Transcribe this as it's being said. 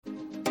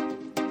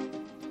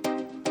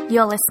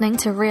You're listening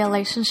to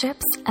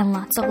Relationships and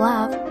Lots of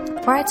Love,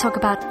 where I talk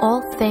about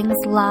all things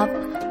love,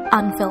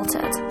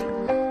 unfiltered,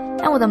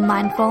 and with a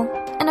mindful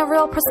and a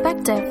real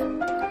perspective.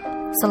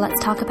 So let's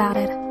talk about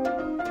it.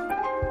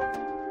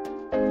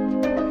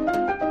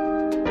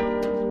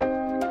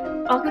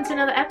 Welcome to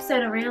another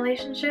episode of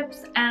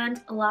Relationships and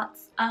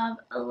Lots of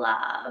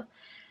Love.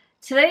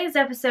 Today's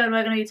episode,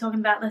 we're going to be talking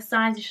about the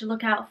signs you should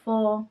look out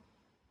for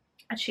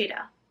a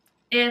cheater,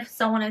 if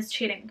someone is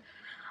cheating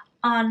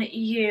on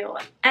you.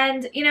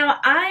 And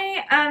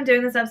I am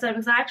doing this episode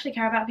because I actually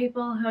care about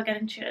people who are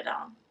getting cheated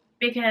on,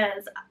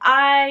 because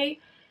I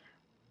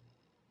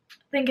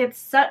think it's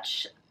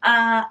such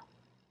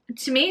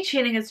to me,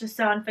 cheating is just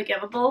so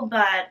unforgivable,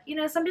 but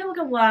some people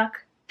can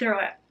work through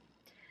it.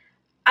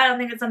 I don't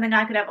think it's something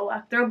I could ever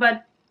work through,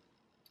 but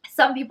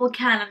some people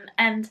can.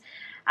 And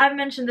I've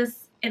mentioned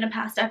this in a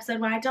past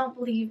episode where I don't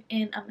believe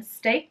in a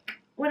mistake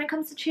when it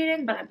comes to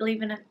cheating, but I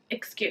believe in an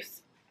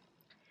excuse.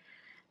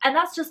 And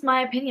that's just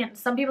my opinion.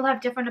 Some people have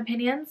different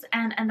opinions,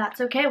 and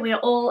that's okay. We are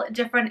all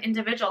different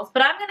individuals.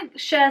 But I'm going to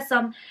share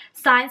some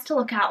signs to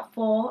look out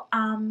for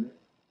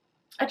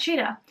a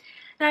cheater.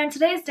 Now, in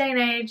today's day and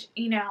age,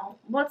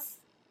 what's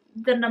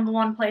the number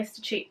one place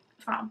to cheat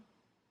from?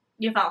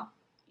 Your phone.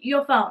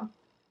 Your phone.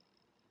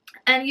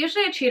 And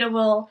usually a cheater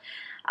will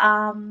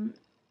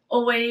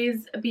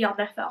always be on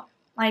their phone.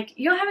 Like,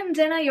 you're having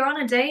dinner, you're on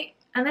a date,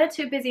 and they're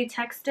too busy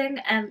texting,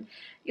 and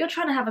you're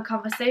trying to have a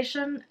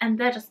conversation, and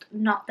they're just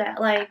not there.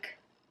 Like,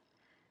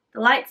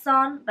 the light's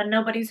on, but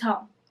nobody's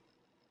home.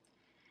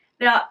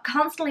 They are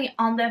constantly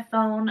on their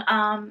phone.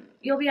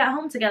 You'll be at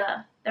home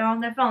together. They're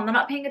on their phone. They're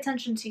not paying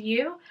attention to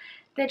you.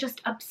 They're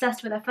just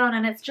obsessed with their phone,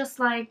 and it's just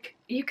like,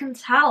 you can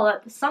tell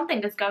that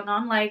something is going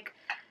on. Like,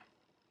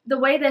 the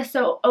way they're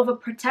so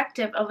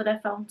overprotective over their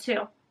phone,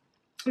 too.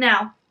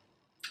 Now,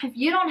 if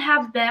you don't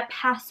have their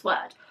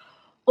password,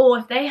 or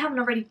if they haven't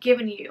already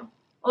given you,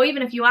 or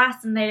even if you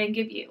asked and they didn't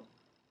give you,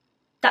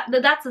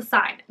 that's a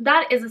sign.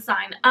 That is a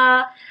sign.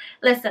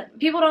 Listen,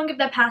 people don't give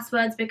their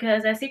passwords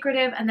because they're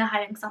secretive and they're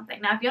hiding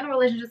something. Now, if you're in a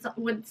relationship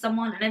with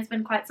someone and it's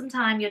been quite some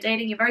time, you're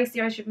dating, you're very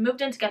serious, you've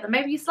moved in together,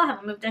 maybe you still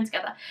haven't moved in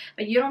together,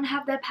 but you don't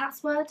have their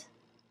password,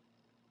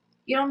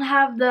 you don't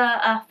have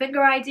the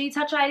finger ID,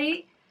 touch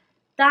ID,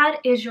 that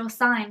is your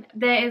sign.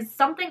 There is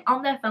something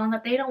on their phone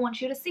that they don't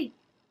want you to see.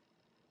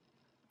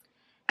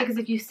 Because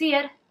if you see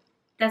it,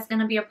 there's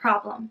going to be a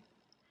problem.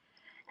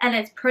 And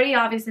it's pretty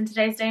obvious in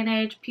today's day and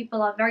age,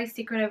 people are very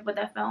secretive with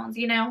their phones,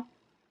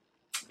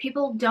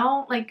 People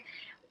don't,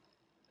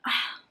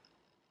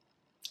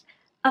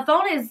 a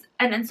phone is,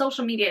 and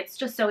social media, it's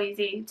just so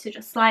easy to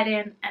just slide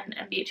in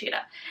and be a cheater.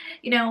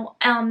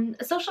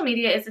 Social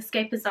media is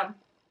escapism.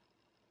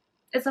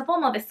 It's a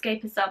form of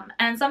escapism.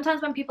 And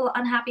sometimes when people are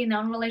unhappy in their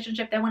own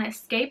relationship, they want to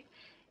escape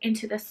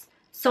into this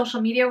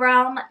social media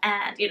realm,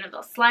 and,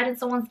 they'll slide in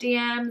someone's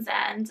DMs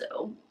and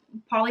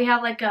probably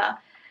have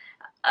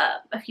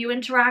a few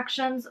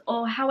interactions,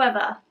 or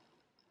however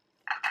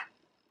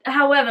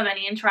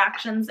many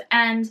interactions,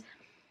 and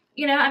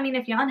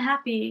if you're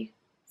unhappy,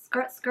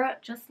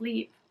 skirt, just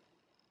leave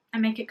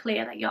and make it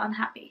clear that you're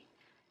unhappy.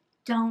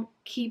 Don't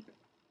keep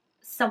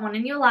someone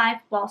in your life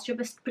whilst you're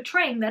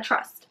betraying their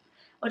trust,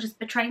 or just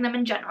betraying them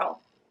in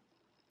general.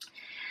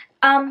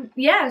 So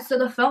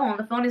the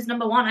phone is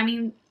number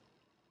one.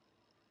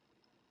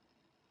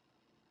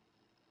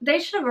 They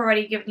should have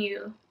already given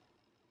you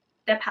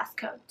their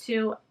passcode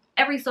to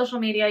every social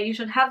media. You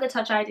should have the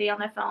touch ID on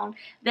their phone.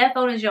 Their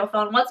phone is your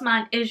phone. What's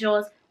mine is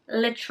yours,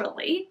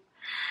 literally.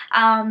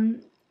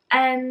 And,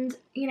 they're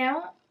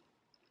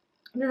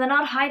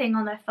not hiding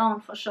on their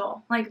phone for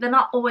sure. Like, they're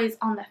not always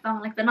on their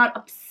phone. Like, they're not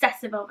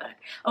obsessive over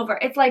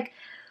it. It's like,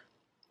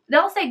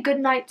 they'll say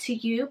goodnight to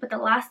you, but the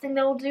last thing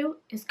they'll do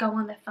is go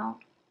on their phone.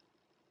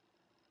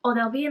 Or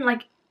they'll be in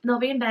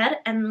bed,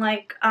 and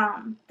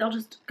they'll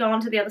just go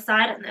onto the other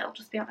side and they'll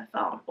just be on their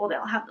phone, or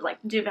they'll have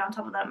duvet on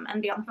top of them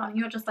and be on the phone, and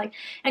you're just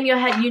in your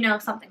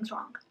head, something's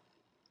wrong.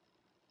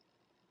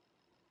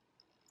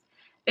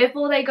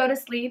 Before they go to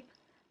sleep,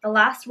 the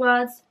last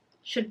words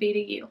should be to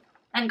you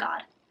and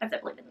God, if they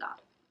believe in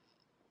God.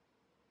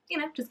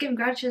 Just giving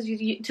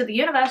gratitude to the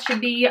universe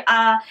should be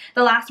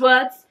the last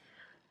words.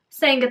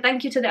 Saying a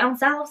thank you to their own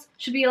selves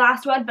should be your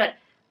last word, but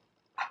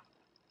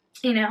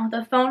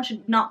the phone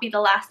should not be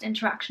the last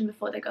interaction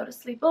before they go to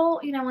sleep,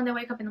 or, when they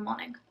wake up in the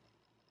morning.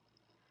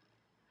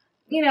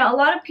 A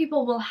lot of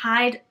people will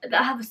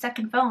they'll have a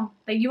second phone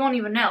that you won't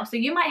even know. So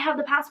you might have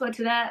the password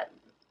to their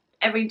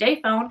everyday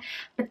phone,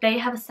 but they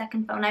have a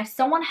second phone. Now, if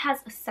someone has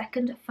a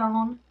second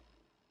phone,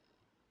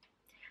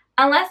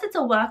 unless it's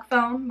a work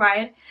phone,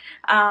 right,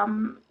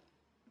 and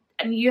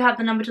you have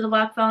the number to the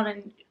work phone,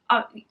 and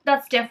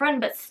that's different,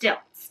 but still.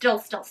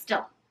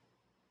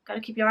 Got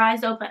to keep your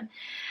eyes open.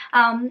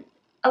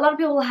 A lot of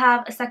people will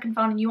have a second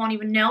phone and you won't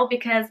even know,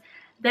 because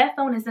their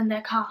phone is in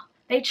their car.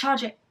 They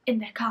charge it in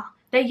their car.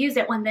 They use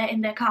it when they're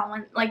in their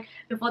car.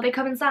 Before they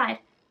come inside,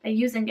 they're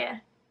using it.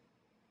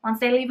 Once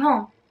they leave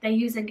home, they're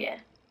using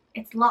it.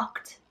 It's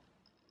locked.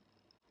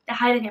 They're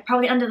hiding it,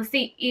 probably under the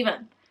seat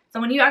even. So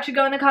when you actually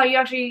go in the car, you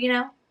actually,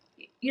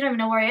 You don't even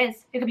know where it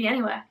is. It could be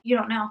anywhere. You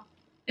don't know.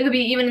 It could be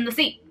even in the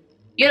sea.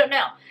 You don't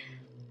know.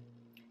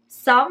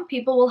 Some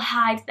people will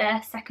hide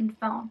their second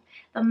phone.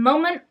 The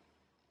moment,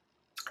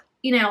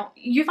 you know,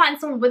 you find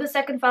someone with a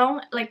second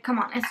phone, like, come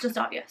on, it's just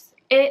obvious.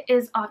 It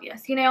is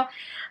obvious. You know,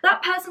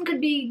 that person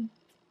could be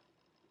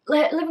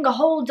living a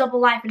whole double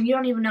life and you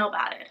don't even know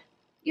about it.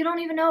 You don't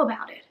even know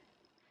about it.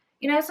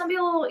 You know, some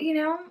people, you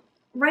know,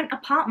 rent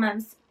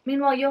apartments.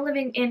 Meanwhile, you're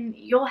living in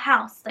your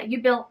house that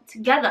you built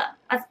together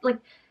as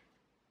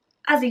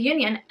a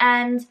union,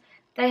 and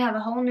they have a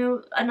whole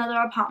new another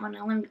apartment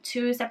and live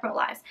two separate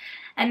lives.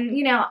 And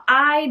you know,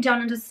 I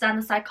don't understand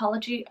the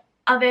psychology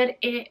of it.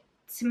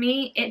 To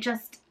me, it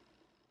just,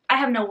 I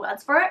have no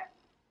words for it.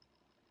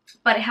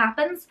 But it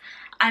happens.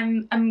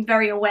 I'm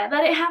very aware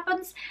that it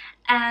happens,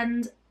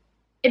 and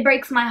it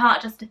breaks my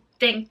heart just to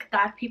think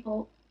that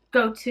people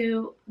go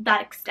to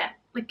that extent.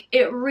 Like,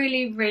 it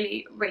really,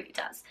 really, really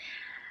does.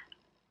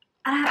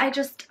 I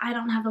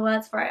don't have the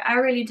words for it. I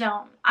really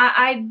don't.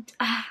 I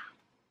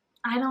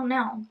don't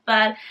know.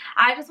 But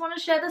I just want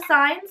to share the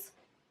signs.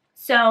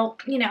 So,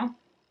 you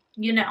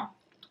know.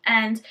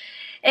 And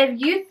if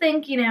you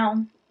think, you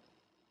know,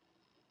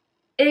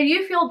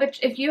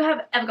 if you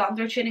have ever gone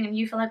through cheating and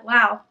you feel like,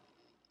 wow,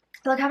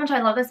 look how much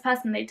I love this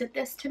person, they did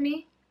this to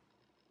me.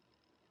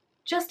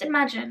 Just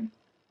imagine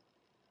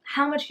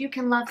how much you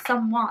can love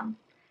someone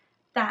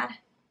that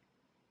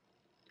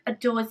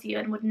adores you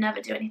and would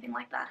never do anything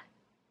like that.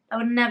 That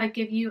would never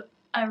give you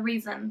a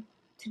reason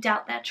to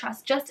doubt their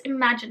trust. Just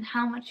imagine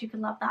how much you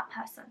can love that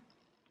person.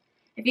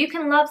 If you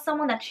can love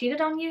someone that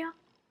cheated on you,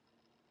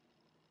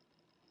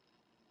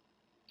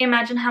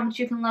 imagine how much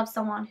you can love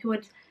someone who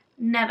would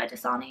never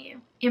dishonor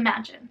you.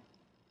 Imagine.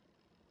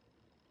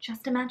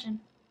 Just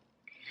imagine.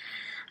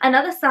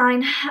 Another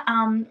sign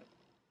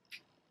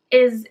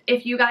is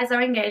if you guys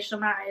are engaged or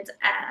married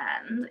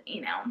and,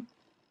 you know,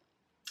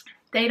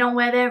 they don't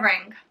wear their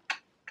ring.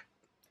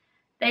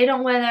 They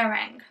don't wear their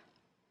ring.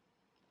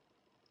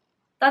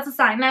 That's a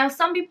sign. Now,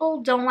 some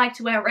people don't like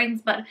to wear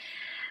rings, but,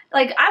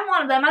 like, I'm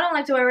one of them. I don't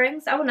like to wear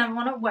rings. I would never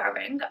want to wear a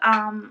ring.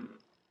 I'm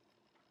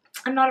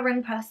not a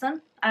ring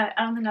person. I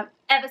don't think I've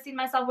ever seen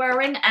myself wear a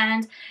ring,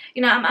 and,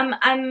 you know,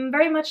 I'm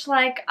very much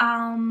like,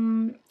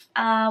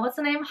 what's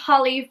her name?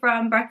 Holly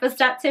from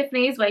Breakfast at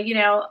Tiffany's, where, you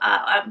know,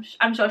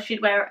 I'm sure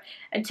she'd wear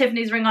a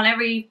Tiffany's ring on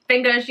every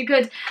finger she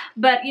could,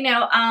 but, you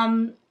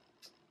know,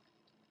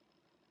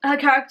 her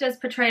character is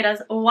portrayed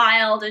as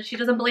wild, and she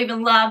doesn't believe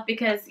in love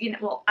because, you know,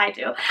 well, I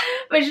do,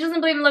 but she doesn't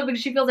believe in love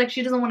because she feels like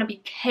she doesn't want to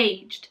be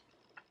caged,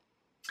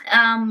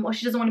 or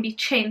she doesn't want to be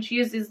chained. She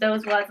uses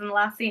those words in the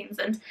last scenes,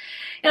 and,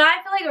 you know,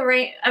 I feel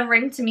like a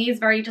ring to me is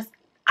very just,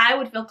 I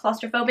would feel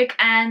claustrophobic,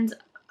 and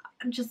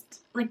I'm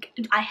just, like,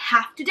 I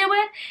have to do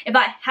it. If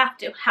I have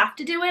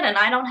to do it, and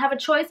I don't have a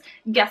choice,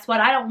 guess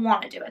what? I don't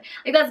want to do it.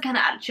 Like, that's the kind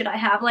of attitude I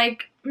have.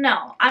 Like,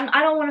 no,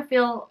 I don't want to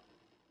feel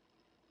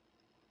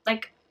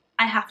like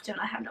I have to and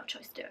I have no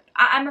choice to do it.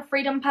 I'm a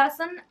freedom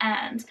person,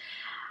 and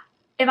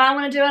if I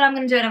want to do it, I'm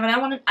going to do it. If I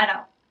don't want to, I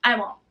don't. I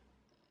won't.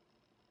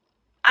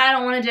 I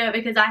don't want to do it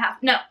because I have.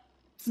 No,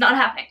 it's not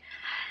happening.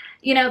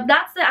 You know,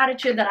 that's the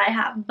attitude that I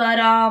have. But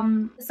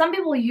some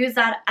people use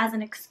that as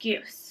an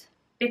excuse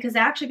because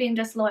they're actually being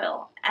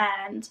disloyal.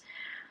 And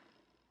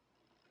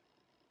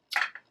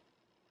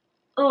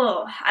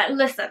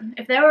listen,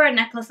 if they wear a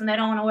necklace and they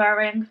don't want to wear a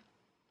ring,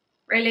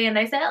 really, and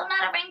they say, "Oh, I'm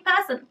not a ring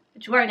person,"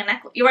 but you're wearing a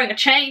necklace, you're wearing a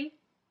chain.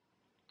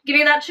 Give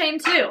me that chain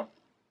too.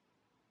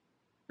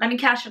 Let me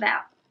cash it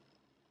out.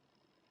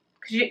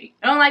 Because you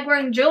don't like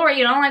wearing jewelry,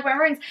 you don't like wearing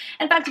rings.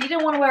 In fact, if you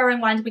didn't want to wear a ring,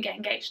 why did we get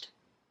engaged?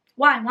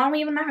 Why? Why aren't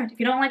we even married?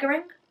 If you don't like a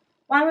ring,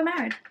 why are we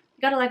married?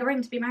 You gotta like a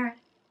ring to be married.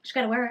 You just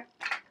gotta wear it.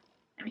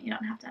 I mean, you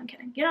don't have to, I'm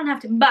kidding. You don't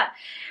have to, but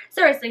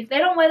seriously, if they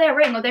don't wear their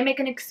ring or they make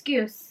an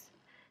excuse,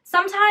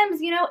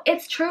 sometimes, you know,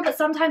 it's true, but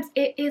sometimes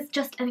it is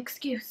just an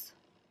excuse.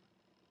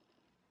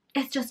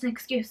 It's just an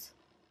excuse.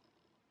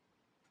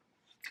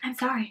 I'm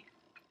sorry.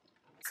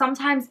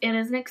 Sometimes it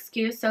is an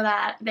excuse so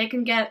that they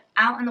can get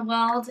out in the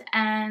world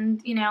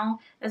and, you know,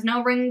 there's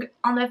no ring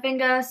on their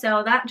finger,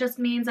 so that just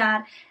means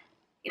that,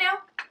 you know,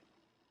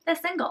 they're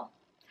single.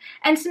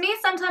 And to me,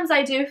 sometimes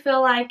I do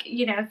feel like,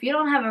 you know, if you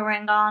don't have a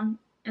ring on,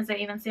 is it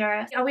even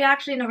serious? Are we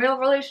actually in a real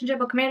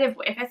relationship or committed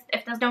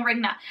if there's no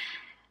ring now?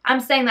 I'm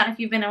saying that if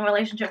you've been in a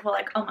relationship for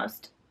like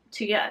almost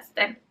 2 years,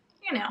 then,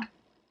 you know,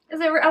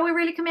 are we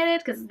really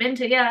committed? Because it's been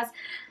 2 years,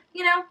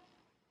 you know?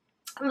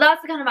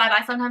 That's the kind of vibe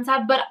I sometimes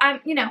have, but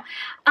I'm, you know,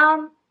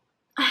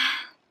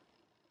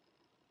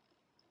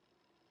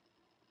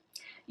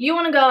 you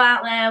want to go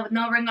out there with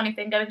no ring on your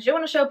finger because you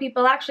want to show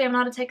people, actually, I'm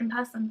not a taken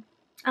person.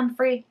 I'm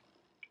free.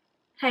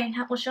 Hey,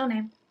 what's your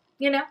name?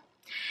 You know?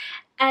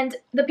 And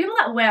the people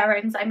that wear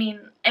rings, I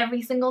mean,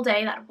 every single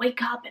day, that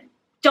wake up and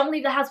don't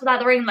leave the house without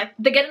the ring, like,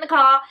 they get in the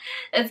car,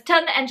 they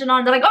turn the engine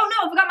on, they're like, oh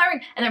no, I forgot my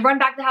ring, and then run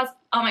back to the house.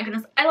 Oh my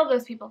goodness, I love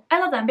those people. I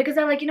love them because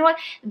they're like, you know what?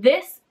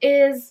 This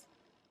is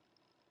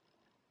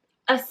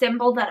a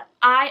symbol that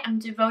I am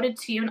devoted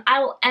to you, and I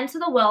will enter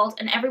the world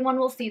and everyone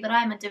will see that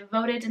I am a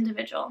devoted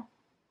individual.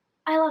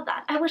 I love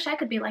that. I wish I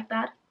could be like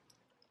that.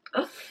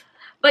 Ugh.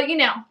 But you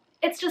know,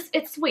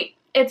 it's sweet.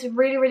 It's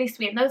really, really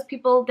sweet. And those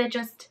people, they're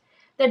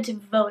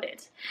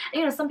devoted. And,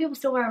 you know, some people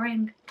still wear a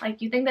ring.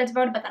 Like, you think they're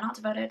devoted, but they're not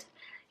devoted.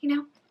 You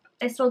know,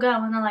 they still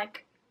go and they're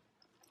like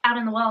out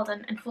in the world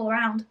and fool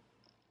around.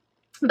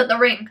 But the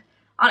ring,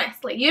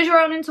 honestly, use your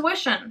own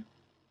intuition.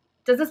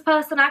 Does this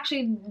person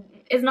actually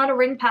is not a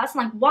ring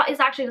person? Like, what is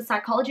actually the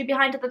psychology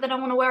behind it that they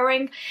don't want to wear a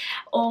ring?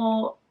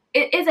 Or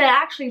is it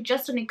actually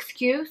just an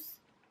excuse?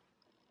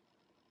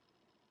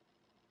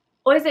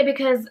 Or is it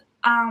because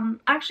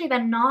actually they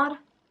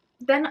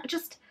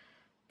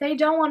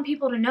don't want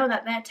people to know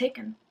that they're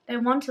taken. They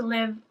want to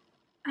live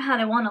how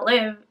they want to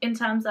live, in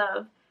terms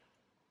of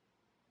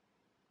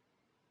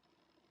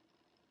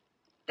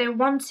they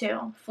want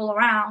to fool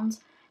around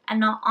and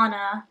not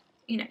honor,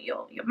 you know,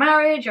 your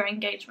marriage, your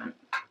engagement.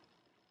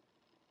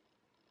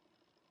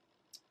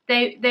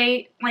 There's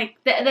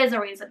a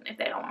reason if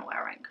they don't want to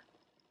wear a ring.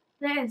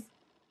 There is.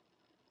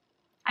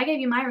 I gave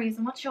you my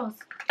reason. What's yours?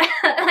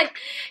 Like,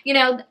 you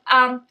know,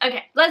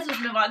 okay, let's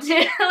just move on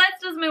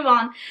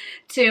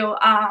to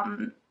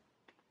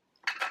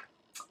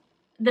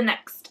the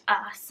next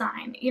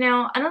sign. You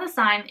know, another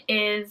sign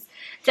is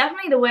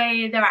definitely the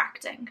way they're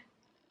acting.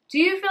 Do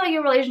you feel like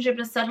your relationship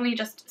just suddenly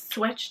just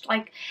switched?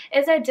 Like,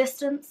 is there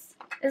distance?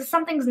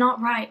 Something's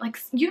not right? Like,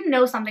 you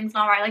know something's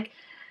not right. Like,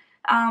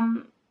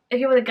 if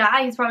you're with a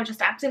guy, he's probably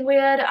just acting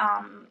weird,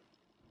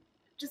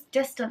 just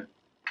distant.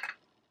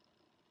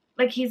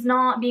 Like, he's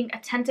not being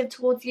attentive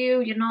towards you.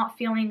 You're not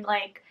feeling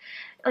like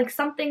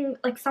something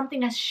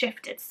has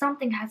shifted.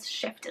 Something has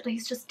shifted.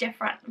 He's just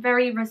different,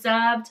 very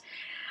reserved.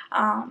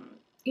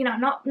 You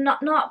know,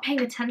 not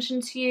paying attention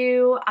to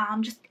you.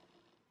 Just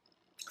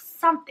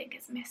something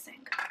is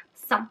missing.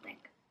 Something.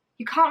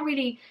 You can't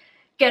really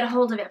get a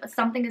hold of it, but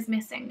something is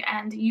missing,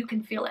 and you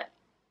can feel it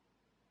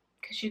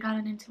because you got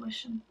an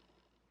intuition,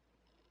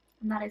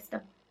 and that is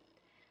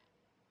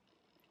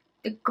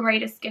the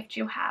greatest gift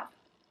you have.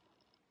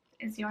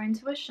 Is your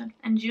intuition,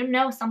 and you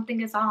know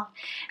something is off.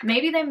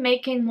 Maybe they're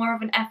making more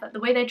of an effort. The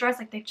way they dress,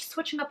 like they're just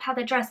switching up how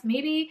they dress.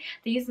 Maybe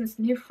they're using this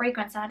new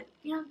fragrance that,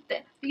 you know,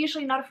 they're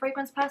usually not a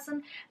fragrance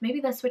person.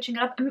 Maybe they're switching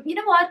it up. And you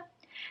know what?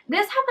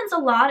 This happens a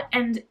lot,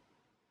 and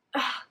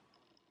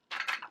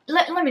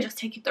let me just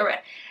take you through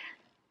it.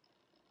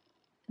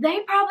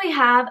 They probably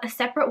have a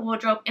separate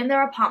wardrobe in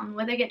their apartment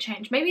where they get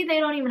changed. Maybe they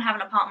don't even have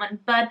an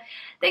apartment, but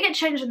they get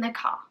changed in their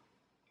car.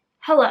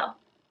 Hello.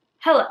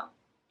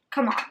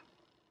 Come on.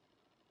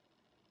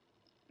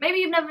 Maybe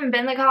you've never even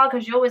been in the car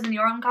because you're always in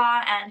your own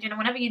car, and, you know,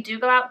 whenever you do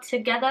go out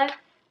together,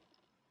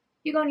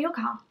 you go in your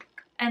car.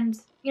 And,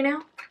 you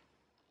know,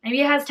 maybe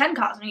he has 10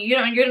 cars, and you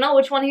don't know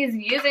which one he's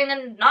using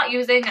and not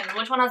using, and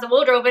which one has a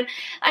wardrobe, and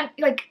I'm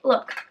like,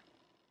 look,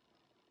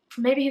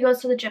 maybe he goes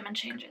to the gym and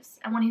changes,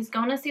 and when he's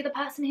going to see the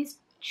person he's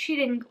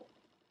cheating,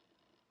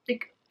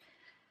 like,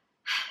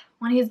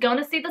 when he's going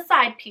to see the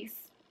side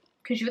piece,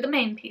 because you're the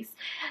main piece,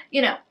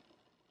 you know,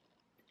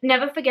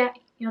 never forget,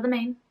 you're the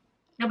main.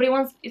 Nobody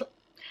wants...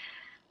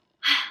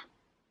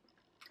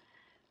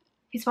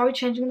 He's probably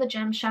changing in the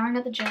gym, showering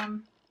at the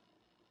gym.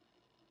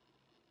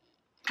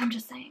 I'm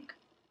just saying.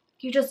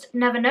 You just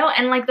never know.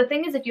 And, like, the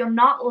thing is, if you're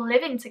not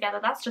living together,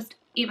 that's just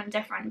even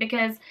different,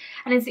 because,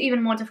 and it's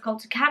even more difficult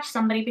to catch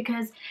somebody,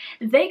 because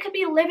they could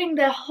be living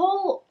their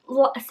whole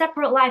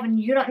separate life and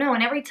you don't know.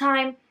 And every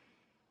time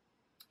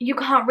you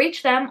can't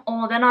reach them,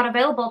 or they're not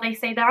available, they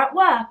say they're at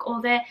work,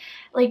 or they're,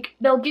 like,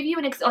 they'll give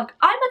you like,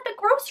 I'm at the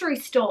grocery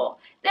store.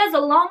 There's a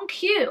long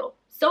queue.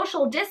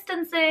 Social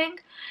distancing.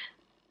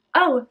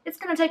 Oh, it's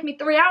going to take me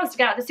 3 hours to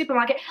get out of the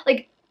supermarket.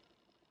 Like,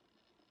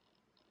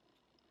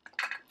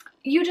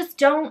 you just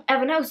don't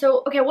ever know.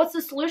 So, okay, what's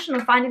the solution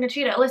of finding a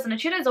cheater? Listen, a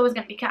cheater is always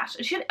going to be catched.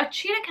 A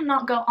cheater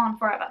cannot go on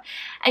forever.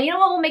 And you know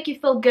what will make you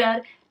feel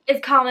good? Is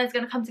karma is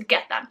going to come to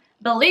get them.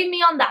 Believe me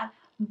on that.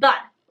 But,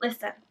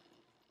 listen.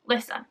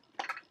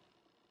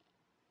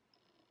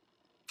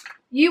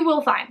 You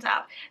will find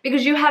out,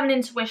 because you have an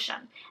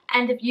intuition.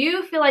 And if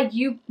you feel like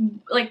you,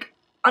 like,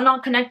 are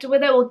not connected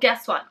with it, well,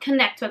 guess what?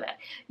 Connect with it.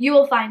 You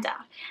will find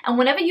out. And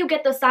whenever you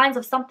get the signs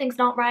of something's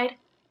not right,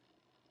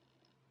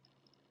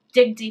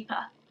 dig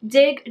deeper.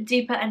 Dig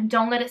deeper and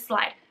don't let it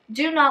slide.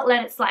 Do not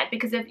let it slide,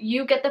 because if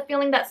you get the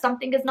feeling that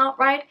something is not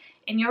right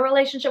in your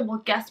relationship,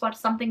 well, guess what?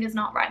 Something is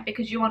not right,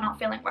 because you are not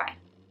feeling right.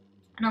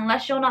 And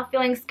unless you're not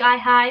feeling sky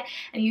high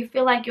and you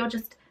feel like you're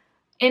just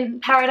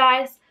in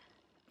paradise,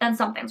 then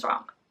something's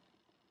wrong.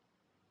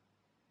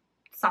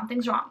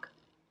 Something's wrong.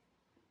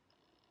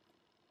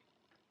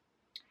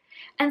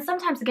 And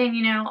sometimes, again,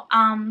 you know,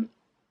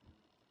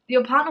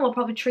 your partner will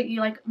probably treat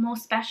you, like, more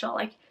special.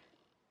 Like,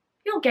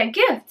 you'll get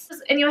gifts.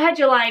 In your head,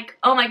 you're like,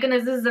 oh my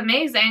goodness, this is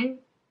amazing.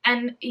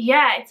 And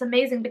yeah, it's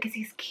amazing because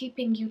he's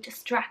keeping you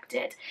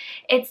distracted.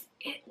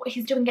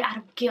 He's doing it out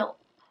of guilt.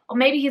 Or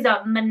maybe he's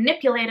a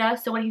manipulator,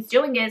 so what he's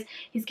doing is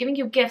he's giving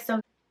you gifts, so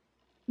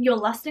you're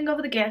lusting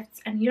over the gifts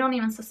and you don't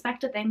even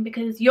suspect a thing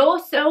because you're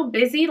so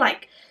busy,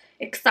 like,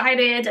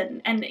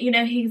 excited, and you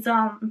know, he's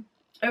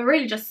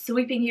really just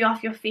sweeping you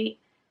off your feet.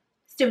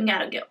 He's doing it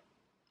out of guilt.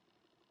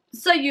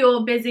 So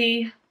you're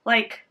busy,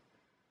 like,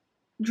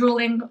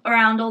 drooling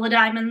around all the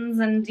diamonds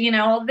and, you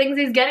know, all the things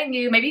he's getting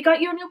you. Maybe he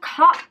got you a new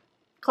car.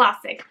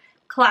 Classic.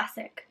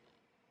 Classic.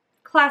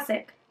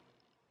 Classic.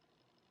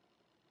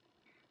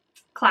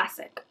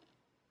 Classic.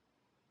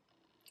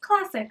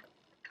 Classic.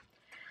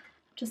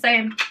 Just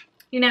saying,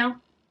 you know,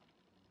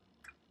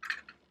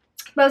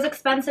 those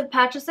expensive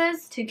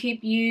purchases to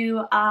keep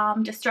you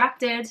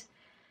distracted,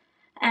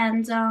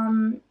 and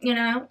you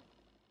know,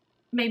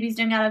 maybe he's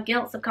doing it out of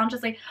guilt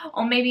subconsciously,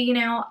 or maybe, you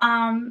know,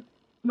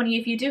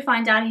 if you do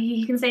find out,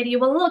 he can say to you,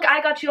 well, look,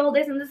 I got you all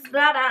this and this and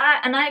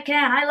that, and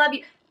I love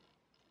you.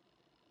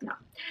 No,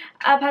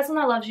 a person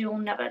that loves you will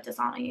never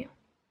dishonor you.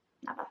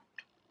 Never.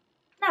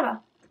 Never.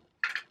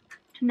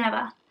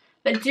 Never.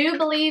 But do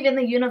believe in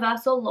the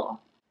universal law.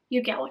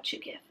 You get what you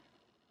give.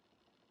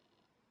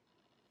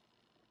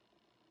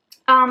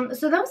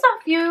 So those are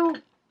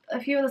a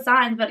few of the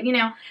signs, but, you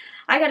know,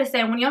 I gotta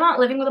say, when you're not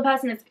living with a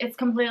person, it's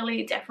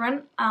completely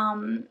different,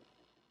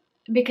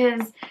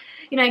 because,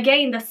 you know,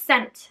 again, the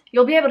scent,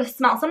 you'll be able to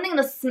smell something in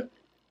the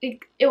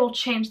it will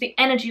change, the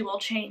energy will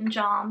change,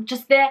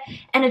 just their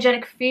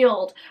energetic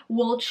field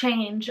will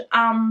change,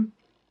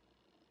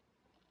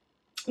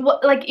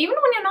 like, even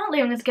when you're not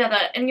living together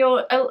and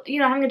you're, you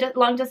know, having a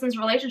long distance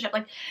relationship,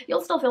 like,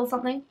 you'll still feel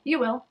something. You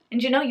will,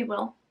 and you know you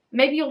will.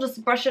 Maybe you'll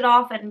just brush it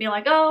off and be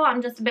like, oh,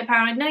 I'm just a bit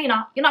paranoid. No, you're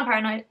not. You're not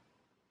paranoid.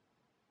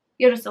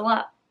 You're just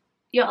alert.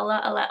 You're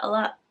alert, alert,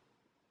 alert.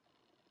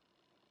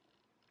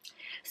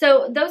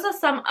 So those are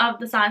some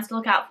of the signs to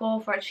look out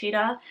for a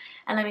cheater.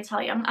 And let me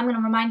tell you, I'm going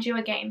to remind you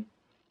again.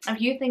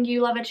 If you think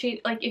you love a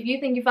cheat, like, if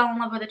you think you fell in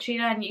love with a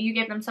cheater and you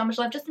gave them so much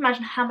love, just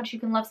imagine how much you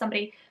can love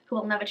somebody who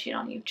will never cheat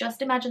on you.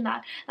 Just imagine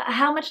that.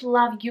 How much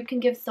love you can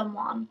give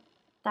someone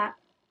that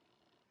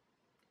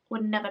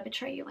would never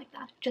betray you like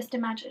that. Just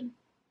imagine.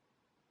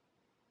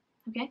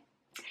 Okay?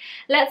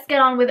 Let's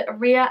get on with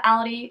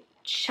reality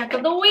check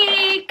of the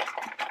week.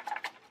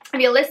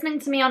 If you're listening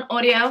to me on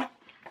audio,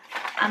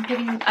 I'm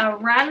picking a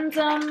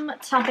random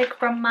topic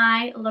from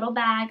my little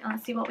bag.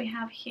 Let's see what we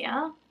have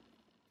here.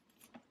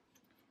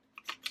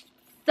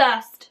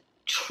 Thirst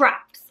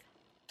traps.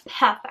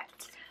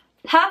 Perfect.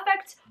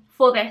 Perfect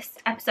for this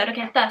episode.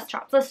 Okay, thirst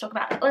traps. Let's talk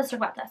about it. Let's talk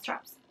about thirst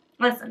traps.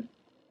 Listen.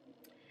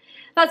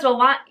 First of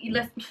all, I'm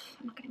not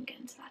going to get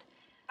into that.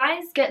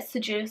 Guys get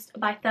seduced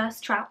by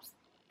thirst traps.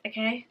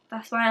 Okay?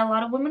 That's why a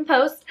lot of women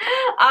post.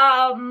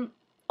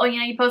 Or, you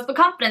know, you post for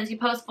confidence. You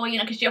post for, you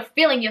know, because you're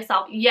feeling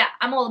yourself. Yeah,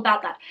 I'm all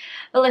about that.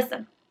 But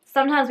listen,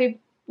 sometimes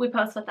we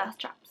post for thirst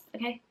traps.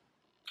 Okay?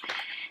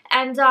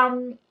 And,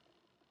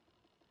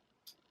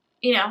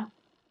 you know,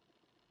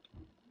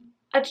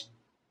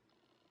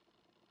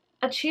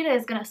 a cheater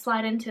is going to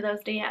slide into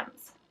those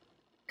DMs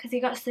because he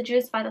got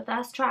seduced by the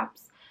thirst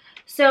traps.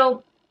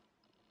 So,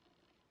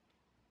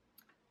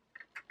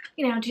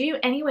 you know, do you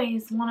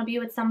anyways want to be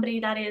with somebody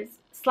that is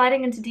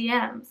sliding into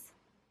DMs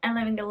and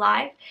living a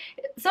life?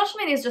 Social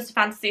media is just a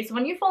fantasy. So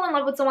when you fall in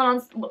love with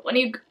someone when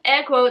you,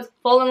 air quotes,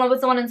 fall in love with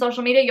someone in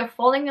social media, you're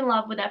falling in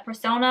love with their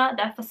persona,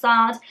 their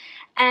facade,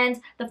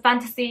 and the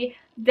fantasy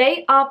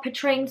they are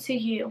portraying to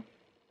you.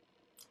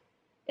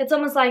 It's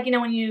almost like, you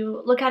know, when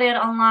you look at it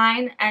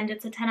online and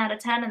it's a 10 out of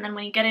 10, and then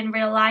when you get in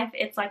real life,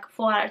 it's like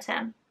 4 out of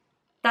 10.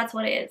 That's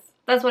what it is.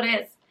 That's what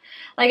it is.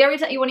 Like, every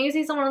time when you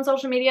see someone on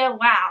social media,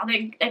 wow,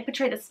 they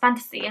portray this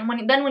fantasy, and when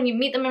you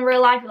meet them in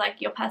real life, you're like,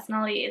 your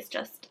personality is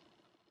just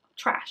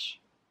trash.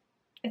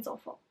 It's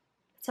awful.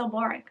 It's so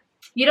boring.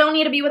 You don't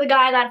need to be with a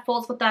guy that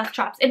falls for thirst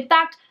traps. In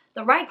fact,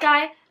 the right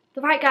guy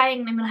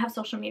ain't even gonna have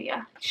social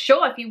media.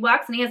 Sure, if he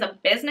works and he has a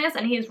business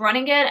and he's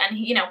running it, and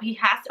he, you know, he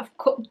has to,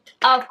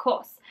 of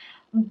course.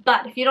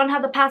 But if you don't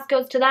have the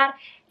passcodes to that,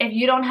 if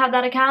you don't have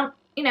that account,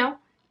 you know,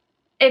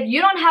 if you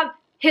don't have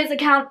his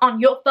account on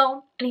your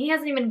phone and he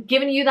hasn't even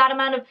given you that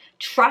amount of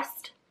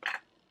trust,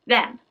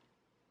 then.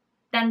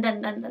 And I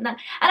know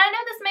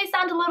this may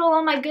sound a little,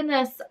 oh my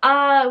goodness,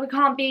 we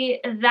can't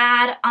be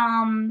that,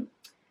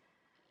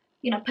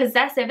 you know,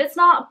 possessive. It's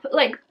not,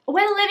 like,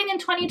 we're living in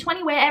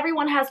 2020 where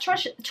everyone has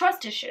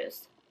trust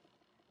issues.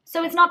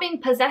 So it's not being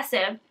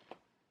possessive.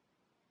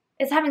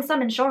 It's having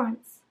some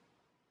insurance.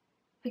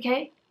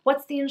 Okay?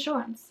 What's the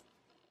insurance?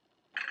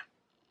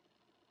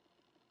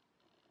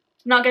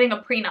 Not getting a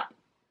prenup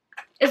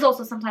is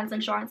also sometimes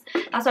insurance.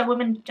 That's why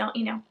women don't,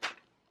 you know,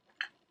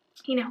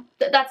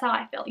 that's how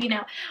I feel, you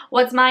know.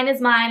 What's mine is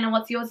mine, and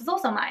what's yours is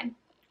also mine,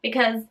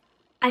 because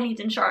I need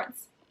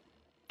insurance,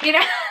 you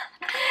know.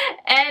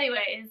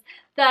 Anyways,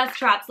 thirst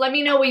traps. Let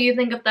me know what you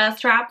think of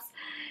thirst traps,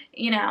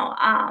 you know.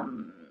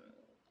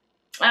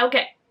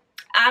 Okay.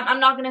 I'm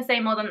not going to say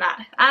more than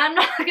that. I'm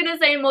not going to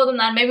say more than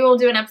that. Maybe we'll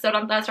do an episode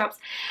on thirst traps.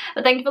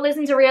 But thank you for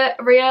listening to Real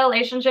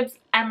Relationships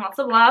and lots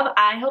of love.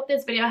 I hope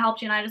this video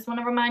helped you, and I just want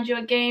to remind you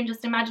again,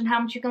 just imagine how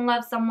much you can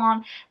love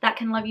someone that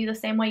can love you the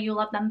same way you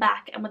love them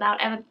back, and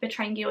without ever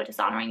betraying you or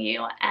dishonoring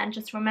you. And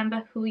just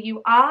remember who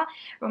you are.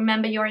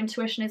 Remember your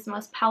intuition is the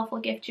most powerful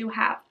gift you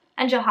have,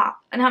 and your heart,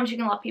 and how much you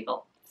can love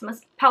people. the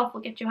most powerful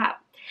gift you have.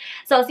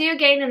 So I'll see you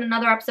again in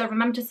another episode.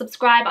 Remember to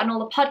subscribe on all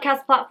the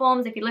podcast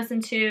platforms. If you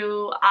listen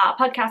to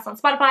podcasts on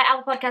Spotify,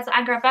 Apple Podcasts, or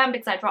Anchor FM,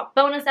 because I drop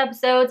bonus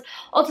episodes.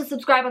 Also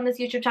subscribe on this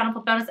YouTube channel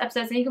for bonus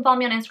episodes. And you can follow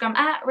me on Instagram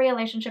at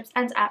 @RhiaRelationships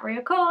and at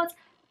 @RhiaCodes.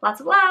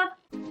 Lots of love.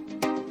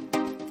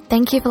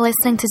 Thank you for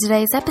listening to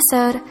today's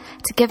episode.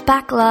 To give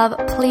back love,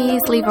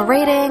 please leave a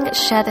rating,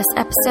 share this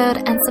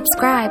episode, and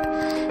subscribe.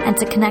 And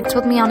to connect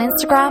with me on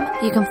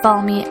Instagram, you can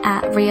follow me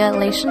at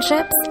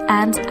 @RhiaRelationships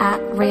and at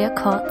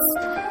 @RhiaCodes.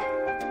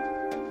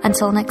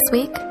 Until next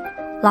week,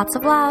 lots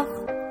of love.